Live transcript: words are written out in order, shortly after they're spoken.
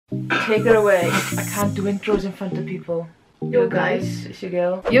Take it away. I can't do intros in front of people. Yo guys, it's your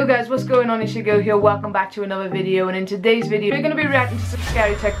girl. Yo guys, what's going on? It's your girl here. Welcome back to another video. And in today's video, we're going to be reacting to some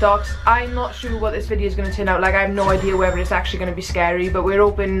scary TikToks. I'm not sure what this video is going to turn out like. I have no idea whether it's actually going to be scary, but we're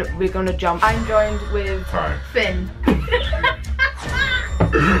hoping we're going to jump. I'm joined with Finn.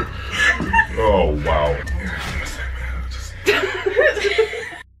 Oh wow.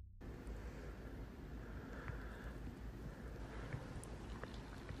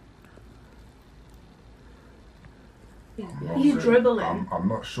 You dribbling. I'm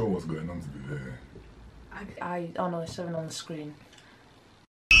not sure what's going on to be here. Oh no, there's something on the screen.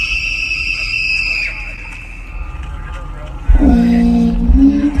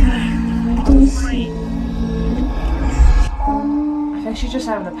 I think she's just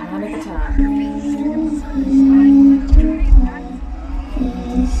having a panic attack.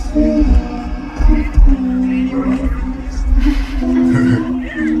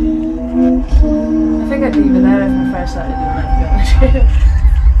 I think I'd leave it there if my first started doing that, to be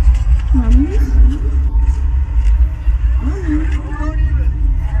honest.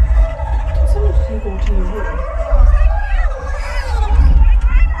 Can someone take all to your room?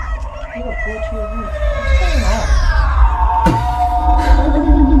 You got go to your room. What's going on?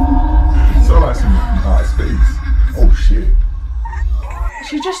 So like some nice space. Oh shit.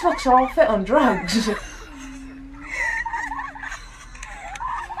 She just looks all fit on drugs.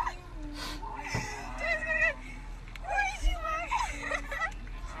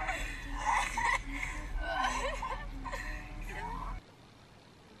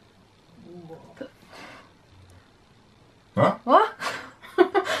 Huh? What?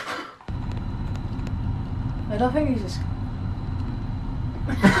 I don't think he's just...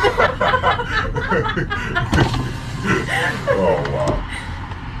 Oh wow.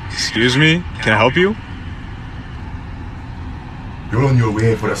 Excuse me, can I help you? You're on your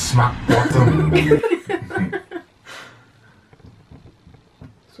way for the smack bottom.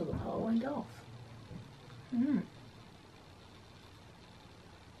 So the power went off.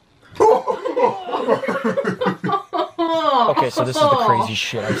 Okay, so this is the crazy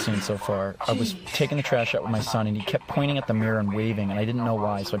shit I've seen so far. I was taking the trash out with my son, and he kept pointing at the mirror and waving, and I didn't know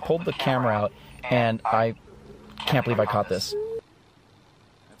why. So I pulled the camera out, and I can't believe I caught this.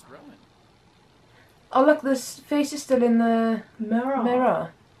 Oh look, this face is still in the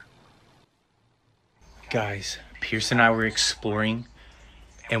mirror. Guys, Pierce and I were exploring,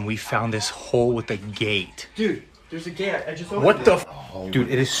 and we found this hole with a gate. Dude, there's a gate. I just opened What the it. Dude,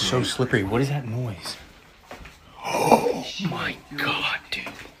 it is so slippery. What is that noise? Oh my god, dude.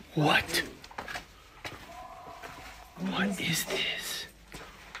 What? What is this?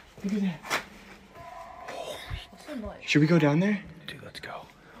 Look at that. Should we go down there? Dude, let's go.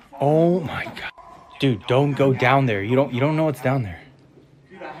 Oh my god. Dude, don't go down there. You don't know what's down there.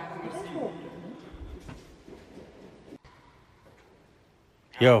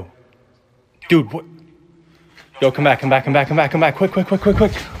 Yo. Dude, what? Yo, come back. Quick.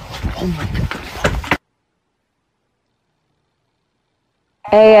 Oh my god.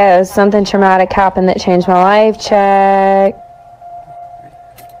 Ayo, something traumatic happened that changed my life. Check.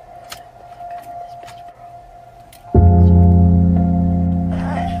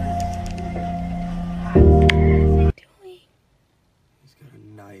 He's got a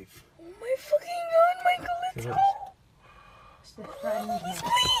knife. Oh my fucking god, Michael, let's go.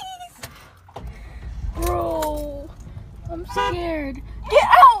 Please. Bro, I'm scared. Get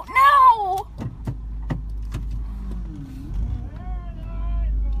out now!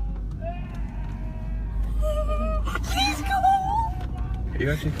 Please go! Are you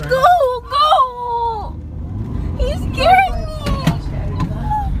actually crying? Go! He's scaring me!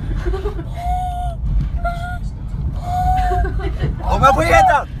 Oh man, put your head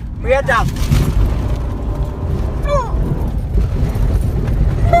down! Put your head down!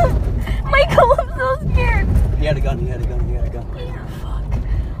 Michael, I'm so scared! He had a gun.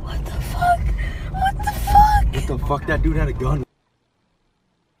 What the fuck? What the fuck? That dude had a gun.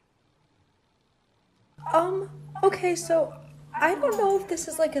 Okay, so I don't know if this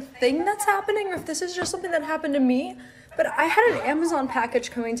is like a thing that's happening or if this is just something that happened to me, but I had an Amazon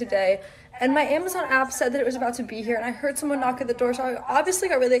package coming today, and my Amazon app said that it was about to be here, and I heard someone knock at the door, so I obviously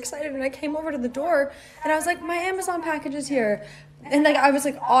got really excited, and I came over to the door, and I was like, my Amazon package is here. And like I was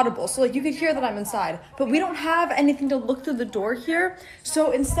like audible, so like you could hear that I'm inside, but we don't have anything to look through the door here. So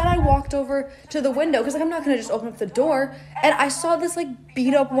instead I walked over to the window because like I'm not gonna just open up the door, and I saw this like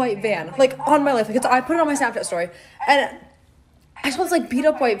beat up white van like on my life. Like I put it on my Snapchat story, and I saw this like beat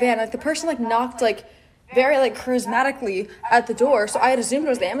up white van. Like the person like knocked like very like charismatically at the door. So I had assumed it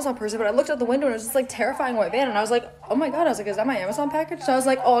was the Amazon person, but I looked out the window and it was this like terrifying white van, and I was like, oh my god, I was like, is that my Amazon package? So I was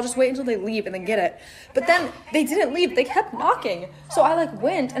like, oh, I'll just wait until they leave and then get it. But then they didn't leave, they kept knocking. So I like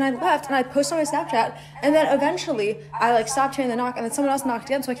went and I left and I posted on my Snapchat, and then eventually I like stopped hearing the knock, and then someone else knocked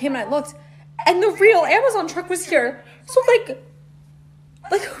again, so I came and I looked, and the real Amazon truck was here. So like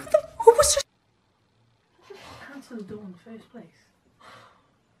who was just cancel the door in the first place?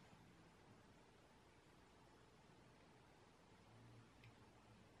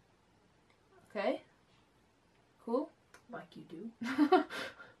 Okay. Cool. Like you do.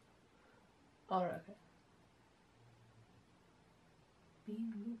 Alright, okay.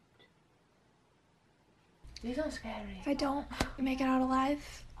 Being looped. These are scary. If I don't make it out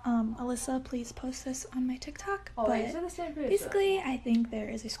alive, Alyssa, please post this on my TikTok. Oh, but is it the same person? basically, I think there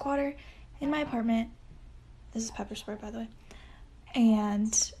is a squatter in my apartment. This is pepper spray, by the way.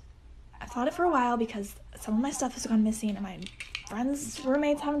 And I've thought it for a while because some of my stuff has gone missing and my friends'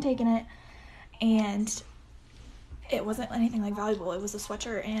 roommates haven't taken it. And it wasn't anything like valuable. It was a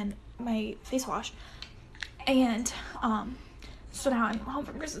sweatshirt and my face wash. And so now I'm home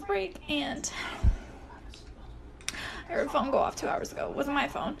from Christmas break, and I heard a phone go off 2 hours ago. It wasn't my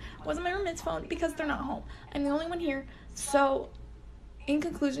phone. It wasn't my roommate's phone because they're not home. I'm the only one here. So in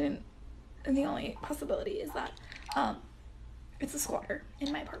conclusion, the only possibility is that it's a squatter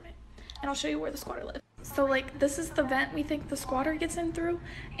in my apartment. And I'll show you where the squatter lives. So like, this is the vent we think the squatter gets in through,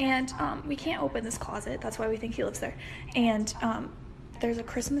 and we can't open this closet. That's why we think he lives there. And there's a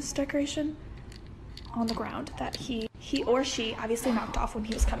Christmas decoration on the ground that he or she obviously knocked off when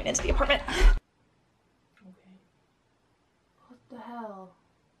he was coming into the apartment. Okay. What the hell?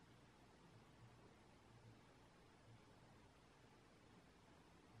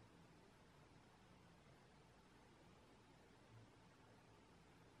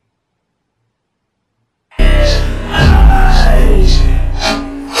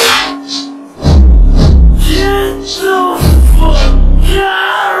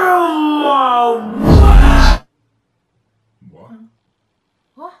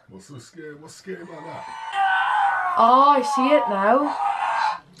 What's so scary? What's scary about that? Oh, I see it now.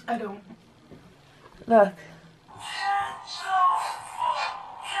 I don't. Look.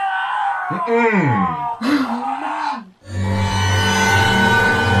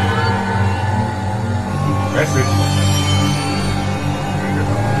 Message.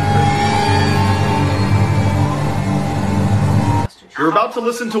 You're about to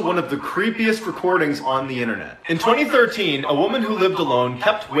listen to one of the creepiest recordings on the internet. In 2013, a woman who lived alone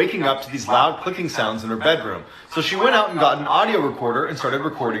kept waking up to these loud clicking sounds in her bedroom. So she went out and got an audio recorder and started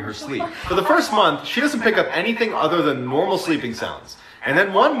recording her sleep. For the first month, she doesn't pick up anything other than normal sleeping sounds. And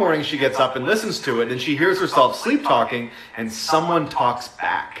then one morning she gets up and listens to it, and she hears herself sleep talking, and someone talks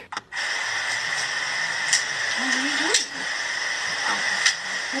back.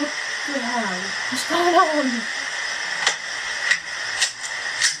 What the hell? What's going on?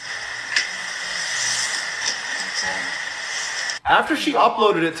 After she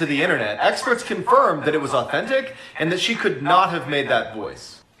uploaded it to the internet, experts confirmed that it was authentic and that she could not have made that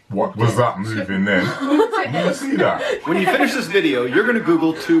voice. What was that moving then? Did you see that? When you finish this video, you're going to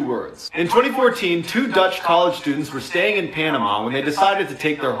Google 2 words. In 2014, 2 Dutch college students were staying in Panama when they decided to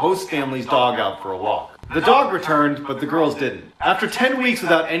take their host family's dog out for a walk. The dog returned, but the girls didn't. After 10 weeks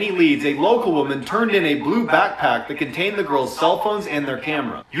without any leads, a local woman turned in a blue backpack that contained the girls' cell phones and their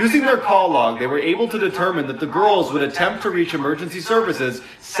camera. Using their call log, they were able to determine that the girls would attempt to reach emergency services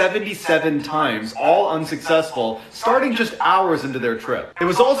 77 times, all unsuccessful, starting just hours into their trip. It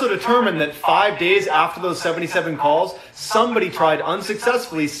was also determined that 5 days after those 77 calls, somebody tried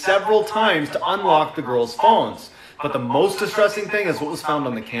unsuccessfully several times to unlock the girls' phones. But the most distressing thing is what was found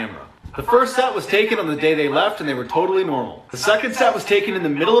on the camera. The first set was taken on the day they left and they were totally normal. The second set was taken in the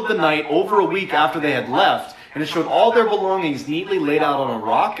middle of the night over a week after they had left, and it showed all their belongings neatly laid out on a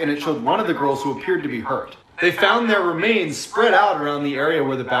rock, and it showed one of the girls who appeared to be hurt. They found their remains spread out around the area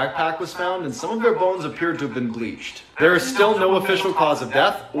where the backpack was found, and some of their bones appeared to have been bleached. There is still no official cause of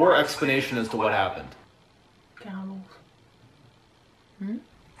death or explanation as to what happened.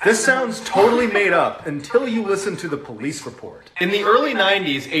 This sounds totally made up until you listen to the police report. In the early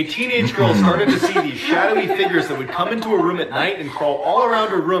 90s, a teenage girl started to see these shadowy figures that would come into her room at night and crawl all around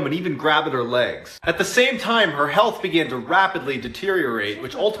her room and even grab at her legs. At the same time, her health began to rapidly deteriorate,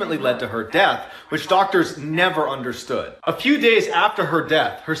 which ultimately led to her death, which doctors never understood. A few days after her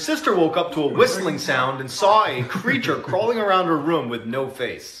death, her sister woke up to a whistling sound and saw a creature crawling around her room with no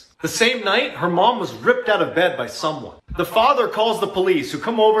face. The same night, her mom was ripped out of bed by someone. The father calls the police, who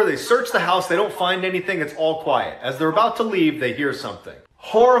come over, they search the house, they don't find anything, it's all quiet. As they're about to leave, they hear something.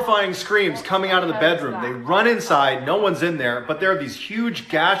 Horrifying screams coming out of the bedroom. They run inside, no one's in there, but there are these huge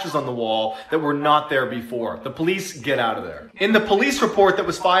gashes on the wall that were not there before. The police get out of there. In the police report that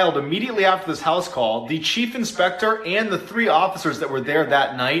was filed immediately after this house call, the chief inspector and the 3 officers that were there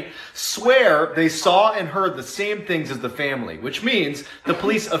that night swear they saw and heard the same things as the family, which means the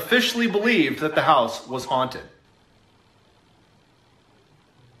police officially believed that the house was haunted.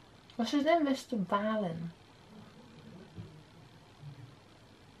 What's his name? Mr. Valen.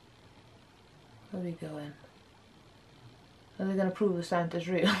 Where are we going? Are they going to prove the Santa's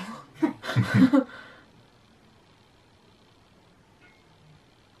real?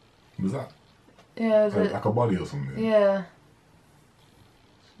 Was that? Yeah, is it? Like a body or something? Yeah.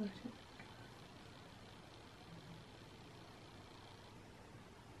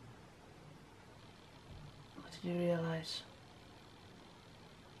 What did you realise?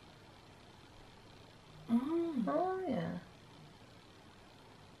 Oh yeah.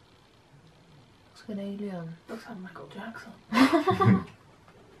 Looks like an alien. Looks like Michael Jackson.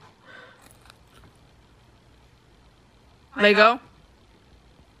 Lego.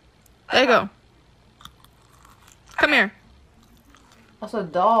 Lego. Come here. That's a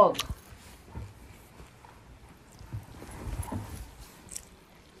dog.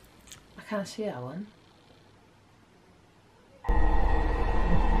 I can't see that one.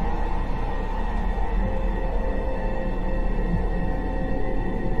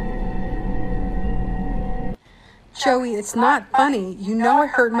 Joey, it's not funny. You know I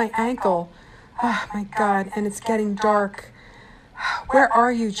hurt my ankle. Oh my God, and it's getting dark. Where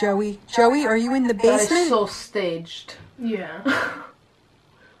are you, Joey? Joey, are you in the basement? That is so staged. Yeah.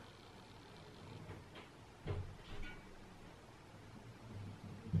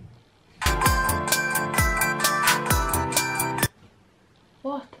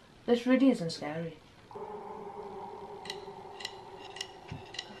 What? This really isn't scary.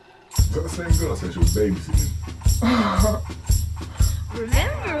 Is that the same girl that said she was babysitting?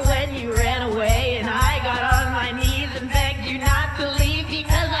 Remember when you ran away and I got on my knees and begged you not to leave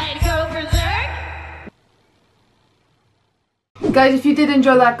because I'd go berserk? Guys, if you did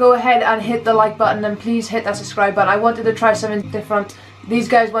enjoy that, go ahead and hit the like button and please hit that subscribe button. I wanted to try something different. These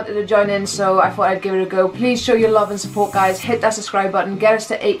guys wanted to join in, so I thought I'd give it a go. Please show your love and support, guys. Hit that subscribe button. Get us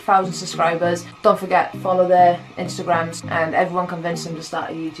to 8,000 subscribers. Don't forget, follow their Instagrams, and everyone convince them to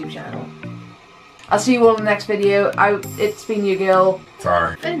start a YouTube channel. I'll see you all in the next video. It's been your girl.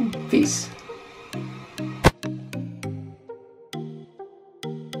 Sorry. Peace.